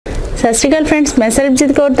सत श्री अकाल फ्रेंड्स, मैं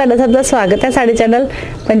सरबजीत कौर तुहाडा सब दा स्वागत है साडे channel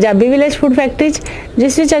Punjabi village food factory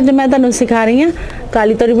जिस विच अज मैं तुहानूं सिखा रही हाँ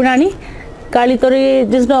काली तोरी बनानी। काली तोरी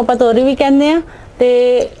जिसनूं आपां तोरी भी कहंदे आ ते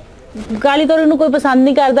काली तोरी नूं कोई पसंद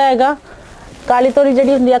नहीं करदा हैगा। काली तोरी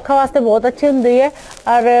जिहड़ी हुंदी अखां वास्ते बहुत अच्छी हुंदी है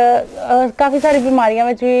और काफ़ी सारी बीमारियां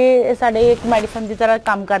विच भी साडे एक मेडिसिन की तरह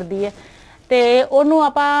काम करदी है। ते ओनूं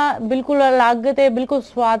आपां बिल्कुल अलग ते बिल्कुल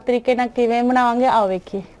स्वाद तरीके नाल किवें बनावांगे आओ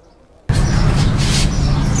वेखीए।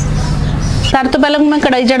 सारे तो पहले मैं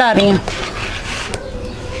कढ़ाई चढ़ा रही हूँ।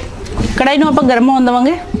 कढ़ाई नूं आपां गर्म होण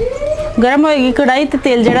देवांगे। गर्म होएगी कढ़ाई तो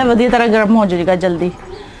तेल जिहड़ा वधिया तरह गर्म हो जाएगा जल्दी।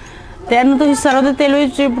 तो इहनूं तुसीं सरों दे तेल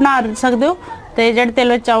विच बना सकदे हो ते जिहड़े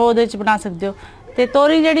तेल विच चाहो उहदे विच बना सकदे हो। ते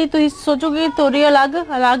तोरी जिहड़ी तुसीं सोचोगे तोरी अलग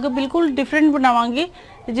अलग बिल्कुल डिफरेंट बनावांगी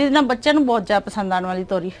जिहदे नाल बच्चों नूं बहुत ज़्यादा पसंद आने वाली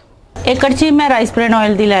तोरी। एक कड़छी मैं राइस ब्रान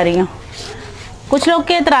ऑयल दी लै रही हूँ। कुछ लोग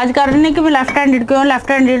के इतराज़ कर रहे हैं कि मैं लैफ्ट हैंडेड क्यों। लैफ्ट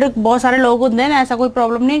हैंडेड बहुत सारे लोग होंगे हैं, ऐसा कोई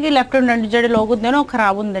प्रॉब्लम नहीं है कि लैफ्ट हैंडेड जो लोग होंगे हैं वो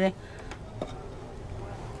खराब होंगे हैं।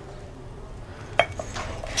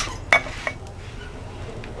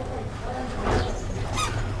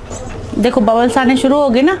 देखो बबल्स आने शुरू हो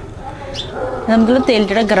गए ना, मतलब तेल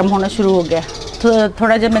जो गर्म होना शुरू हो गया।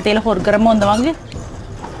 थोड़ा जब मैं तेल होर गर्म होने देवांगी।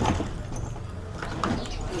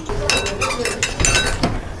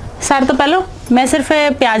 सारे तो पहले मैं सिर्फ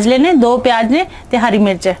प्याज लेने, 2 प्याज ने ते हरी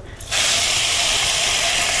मिर्च है।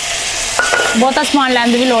 बहुता समान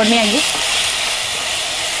लैन की भी लोड़ नहीं हैगी।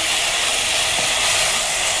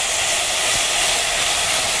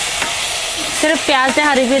 सिर्फ प्याज ते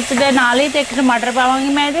हरी मिर्च के नाल ही ते एक टमाटर पावांगी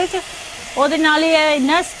मैं इहदे विच। ओहदे नाल ही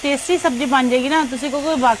इन्ना टेस्टी सब्जी बन जाएगी ना। तुसीं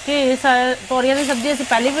कहोगे वाकई तोरियां की सब्जी असीं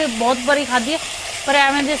पहले भी बहुत बारी खाधी है पर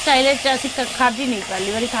एवें दे स्टाइल असीं खाधी नहीं,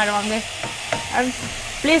 पहली बारी खावांगे।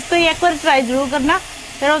 प्लीज़ तुम एक बार ट्राई जरूर करना,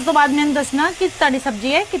 फिर उस तो बाद मैंने दसना कि तुहाडी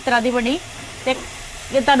सब्जी है किस तरह की बनी ते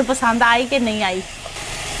तुहानूं पसंद आई कि नहीं आई।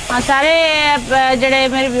 हाँ, सारे जिहड़े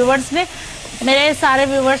मेरे व्यूवर्स ने, मेरे सारे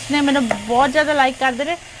व्यूवर्स ने मैंने बहुत ज़्यादा लाइक करते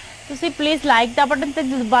हैं। तुसीं प्लीज़ लाइक दा बटन ते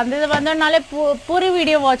दबांदे दबांदे नाले पूरी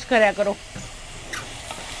वीडियो वॉच करा करो।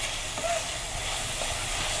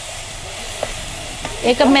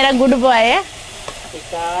 एक मेरा गुड बॉय है,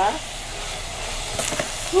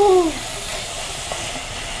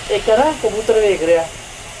 एक ना कबूतर देख रहा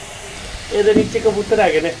ये नीचे कबूतर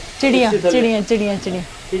है ने चिड़िया चिड़िया चिड़िया चिड़िया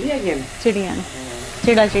चिड़िया के चिड़िया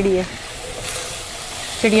चिड़ा चिड़ी है।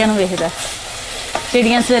 चिड़िया नूं वेखदा,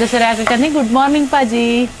 चिड़िया सवेरे सवेरे आके कहंदी गुड मॉर्निंग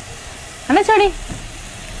भाजी, है ना छोड़ी।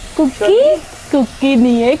 कुकी कुकी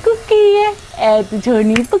नहीं है कुकी है, ऐत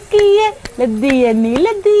झोनी पक्की है, लद्दी है नी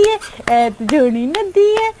लद्दी है, ऐत झोनी नद्दी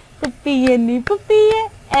है, पप्पी है नी पप्पी है,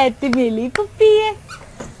 ऐत मेली पप्पी है।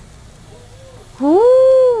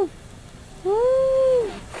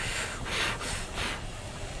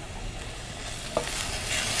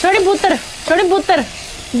 छोड़ी बूतर, छोड़ी बूतर,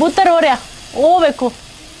 बूतर हो रहा ओ वेखो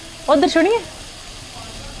उधर छोड़िए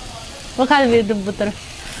वो खा बूतर।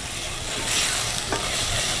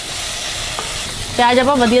 प्याज आप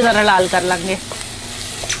वधिया तरह लाल कर लेंगे।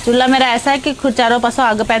 चूल्हा मेरा ऐसा है कि चारों पासों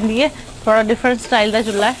अग पैंदी है, थोड़ा डिफरेंट स्टाइल का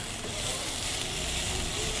चूल्हा है।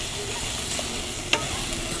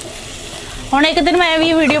 हुण एक दिन मैं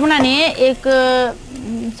भी वीडियो बनानी है, एक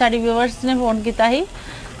साडी व्यूवर्स ने फोन किया ही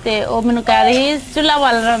ते वो मैनूं कह रही चूल्हा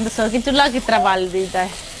बालना दसो कि चूल्हा किस तरह बाल दीदा है,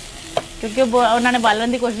 क्योंकि उन्होंने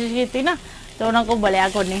बालन की कोशिश की ना तो उन्होंने को बलिया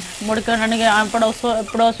को नहीं। मुड़ के उन्होंने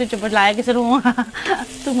पड़ोस विच बुलाया किसी नूं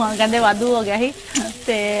धुआं कहते वाधू हो गया ही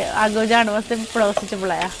ते अग बुझाण वास्ते पड़ोस विच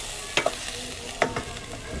बुलाया।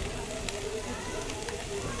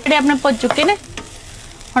 जिहड़े अपने भुज चुके ने,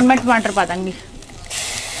 हुण मैं टमाटर पा दूंगी।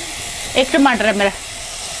 एक टमाटर है मेरा।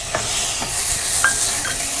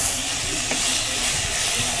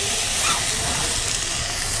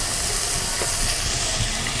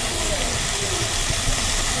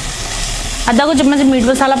 आधा को चम्मच मीट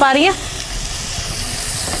मसाला पा रही है,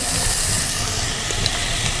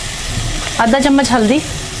 आधा चम्मच हल्दी,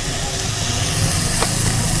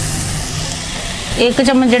 1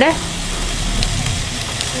 चम्मच जिहड़ा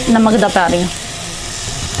नमक दा पा रही हूँ।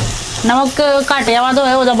 नमक घट या वध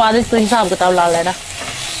होए उहदा बाद तुसीं हिसाब किताब ला लेना।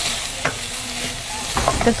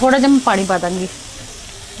 तो थोड़ा जिहा मैं पानी पा दूँगी,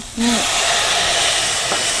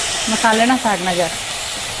 मसाले ना साड़ना जाए।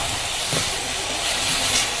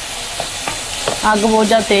 अग बहुत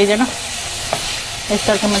ज़्यादा तेज है ना, इस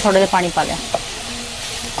करके मैं थोड़ा जिहा पानी पा लिया।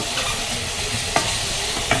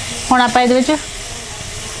 हुण आपां इहदे विच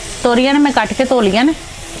तोरियां ने मैं कट के धो लियां ने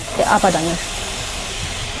ते आ पा दांगे।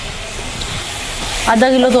 आधा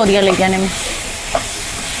किलो तोरियां लियां ने मैं।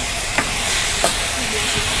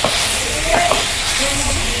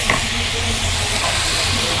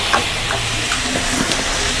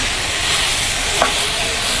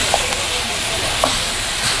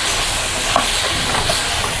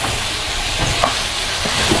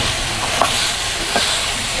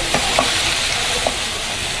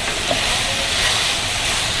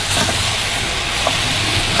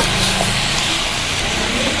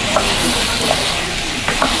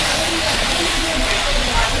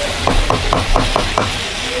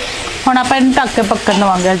 हुण आपां इहनूं ढक के पक्कण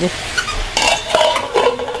देवांगे अजे।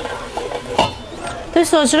 तो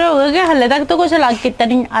सोच रहे होगे कि हले तक तो कुछ अलग किया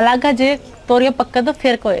नहीं, अलग अजे तोरियां पक्का तो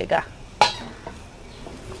फिर होएगा।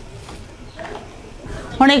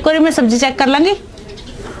 हुण एक बार मैं सब्जी चेक कर लाँगी।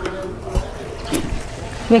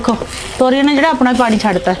 देखो तोरी ने जिहड़ा अपना पानी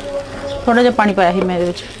छड्डता, थोड़ा जिहा पानी पाया ही मैं इहदे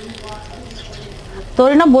विच।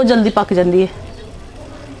 तोरी ना बहुत जल्दी पक जाती है।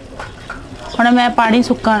 हुण मैं पानी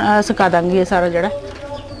सुका दांगी ये सारा जिहड़ा,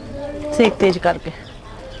 सेक तेज करके।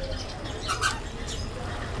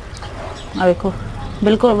 आ देखो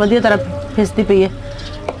बिल्कुल वधिया तरह फिसदी पई है।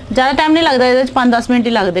 ज़्यादा टाइम नहीं लगता, ये 5-10 मिनट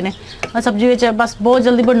ही लगते हैं सब्जी विच, बस बहुत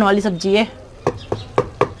जल्दी बनने वाली सब्जी है।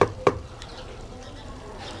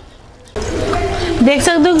 देख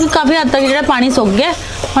सकते हो कि काफ़ी हद तक जो पानी सुक गया।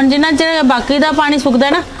 हम जिन्ना चेर बाकी का पानी सुकता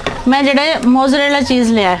है ना, मैं जो मोज़रेला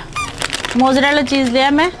चीज़ लिया है, मोज़रेला चीज़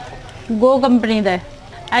लिया मैं गो कंपनी का है।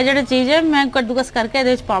 यह जो चीज़ है मैं कद्दूकस करके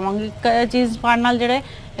ये पावांगी। चीज़ पाने नाल जो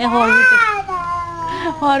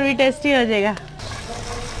होर भी टेस्टी हो जाएगा।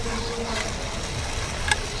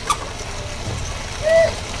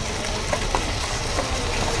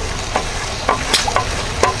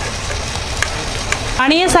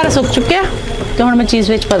 पानी ये सारा सुक चुका तो हम मैं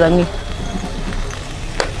चीज़ विच पा दूंगी।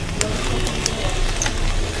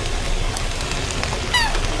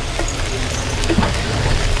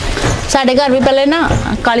 साढ़े घर भी पहले ना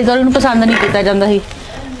काली तोरी नूं पसंद नहीं किया जाता ही,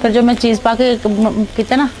 फिर जो मैं चीज़ पा के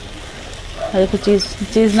किया ना, देखो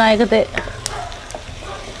चीज़ ना एक तो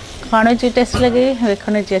खाने च टेस्ट लगे,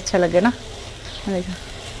 देखने च अच्छा लगे ना। देखो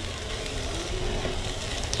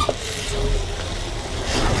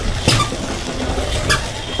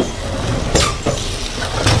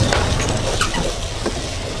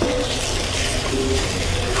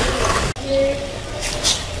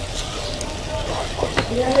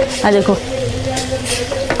आ देखो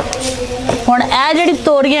हुण ए जिहड़ी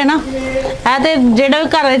तोरी है ना, ए ते जिहड़ा भी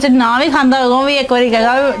घर विच ना भी खांदा होगा वो भी एक बारी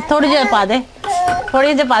कहेगा थोड़ी जी पा दे,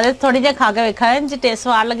 थोड़ी जी पा दे, थोड़ी जी खा के वेखा जे टेस्ट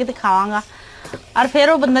स्वाद लगे तो खावांगा। और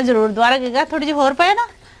फिर वो बंदा जरूर दोबारा कहेगा थोड़ी जी होर पाए ना,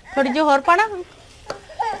 थोड़ी जी होर पाना।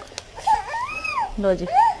 लो जी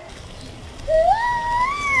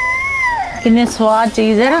कितनी स्वाद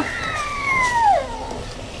चीज़ है ना।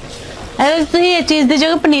 तुम ये चीज़ की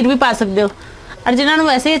जगह पनीर भी पा सकते हो, और जिन्होंने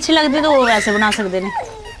वैसे ही अच्छी लगती तो वो वैसे बना सकते हैं।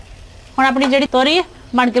 हुण अपनी जिहड़ी तोरी है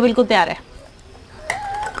बन के बिल्कुल तैयार है।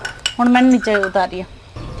 हुण मैंने नीचे उतारी है।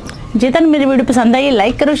 जे तुहानूं मेरी वीडियो पसंद आई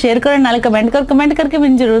लाइक करो, शेयर करो, नाले कमेंट करो। कमेंट करके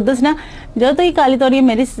मैंने जरूर दसना जो तुसीं काली तोरी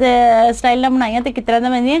मेरी स्टाइल नाल बनाई तो किस तरह दा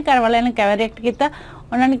बनी, घर वालियां ने किवें रिएक्ट किया,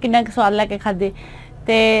 उन्होंने कितना स्वाद लैके खाधे।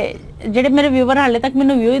 तो ਜਿਹੜੇ मेरे व्यूवर हाले तक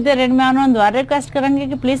मैंने व्यू ही दे रहे हैं, मैं उन्होंने दोबारा रिक्वेस्ट करांगी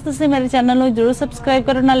कि प्लीज़ तुसीं मेरे चैनल को जरूर सबसक्राइब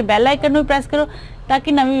करो, नाले बैल आइकन भी प्रेस करो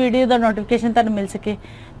ताकि नवी वीडियो का नोटिफिकेशन तुहानूं मिल सके।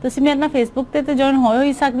 तुसीं मेरे नाल फेसबुक ते जॉइन हो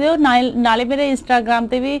ही सकते हो, नाले मेरे इंस्टाग्राम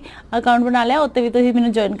ते भी अकाउंट बना लिया, उत्ते भी तुसीं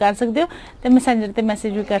मैनूं जॉइन कर सकते हो, तो मैसेंजर ते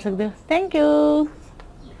मैसेज भी कर सकते हो। Thank you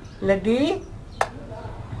Laddi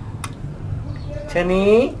छनी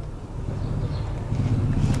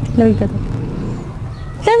love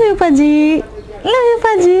you पाजी, लव यू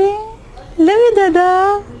पाजी, लव यू दादा,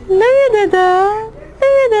 लव यू दादा,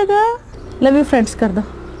 लव यू दादा, लव यू फ्रेंड्स कर दो।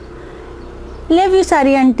 लव यू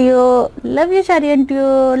सारी आंटियों, लव यू सारी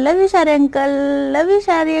आंटियों, लव यू सारे अंकल, लव यू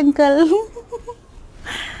सारे अंकल।